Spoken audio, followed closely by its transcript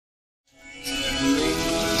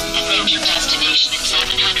Reach your destination at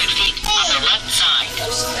 700 feet on the left side.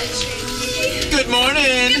 Good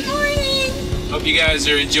morning! Good morning! Hope you guys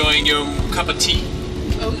are enjoying your cup of tea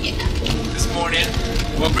Oh yeah. this morning.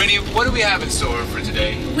 Well, Brittany, what do we have in store for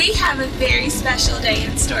today? We have a very special day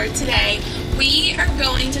in store today. We are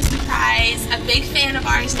going to surprise a big fan of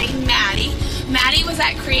ours named Maddie. Maddie was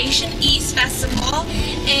at Creation East Festival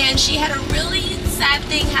and she had a really sad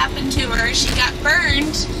thing happen to her. She got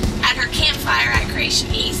burned at her campfire at Creation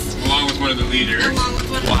East. Along with one of the leaders. Along with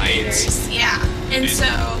one of the leaders, yeah. And so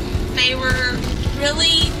they were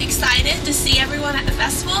really excited to see everyone at the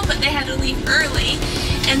festival, but they had to leave early.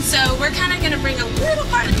 And so we're kind of going to bring a little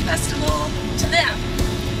part of the festival to them.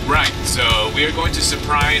 Right, so we are going to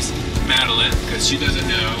surprise Madeline because she doesn't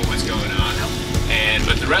know what's going on.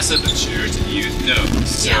 But the rest of the cheers and youth know.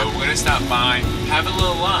 So we're going to stop by, have a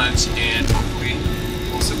little lunch, and hopefully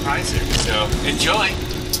we'll surprise her. So enjoy.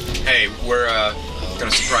 Hey, we're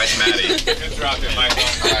gonna surprise Maddie. Good drop it, Michael.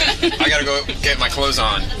 Alright, I gotta go get my clothes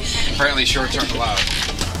on. Apparently shorts aren't allowed.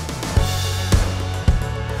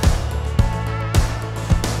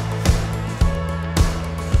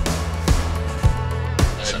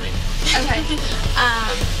 Okay.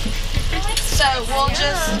 So we'll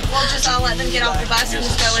just all let them get off the bus and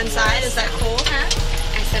just go inside. Is that cool?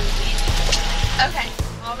 Okay.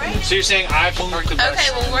 All right. So you're saying I will park the bus?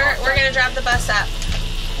 Okay. Well, we're gonna drive the bus up.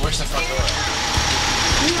 Where's the front door?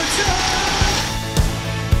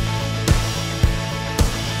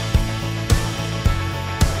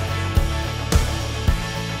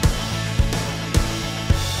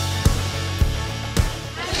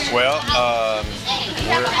 Well,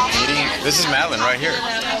 we're eating. This is Madeline right here.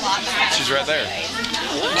 She's right there.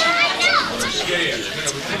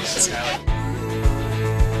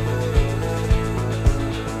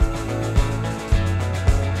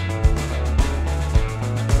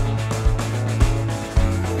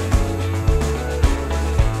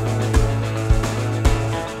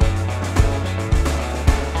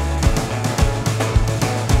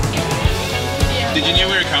 Did you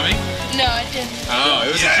know we were coming? No, I didn't. Oh,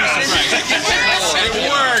 it was a huge surprise.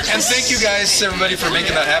 It worked! And thank you guys, everybody, for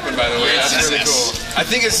making that happen, by the way. That's really cool. I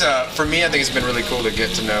think it's, for me, I think it's been really cool to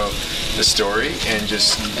get to know the story and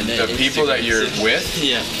just the people that you're with.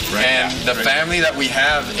 Yeah. And the family that we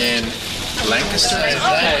have in Lancaster.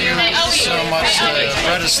 So much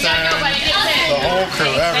Fred Astaire, the whole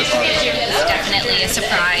crew, everybody. It's definitely a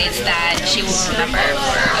surprise that she will remember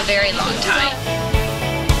for a very long time.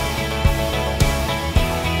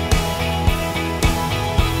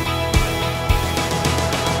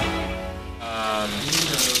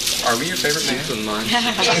 Are we your favorite band?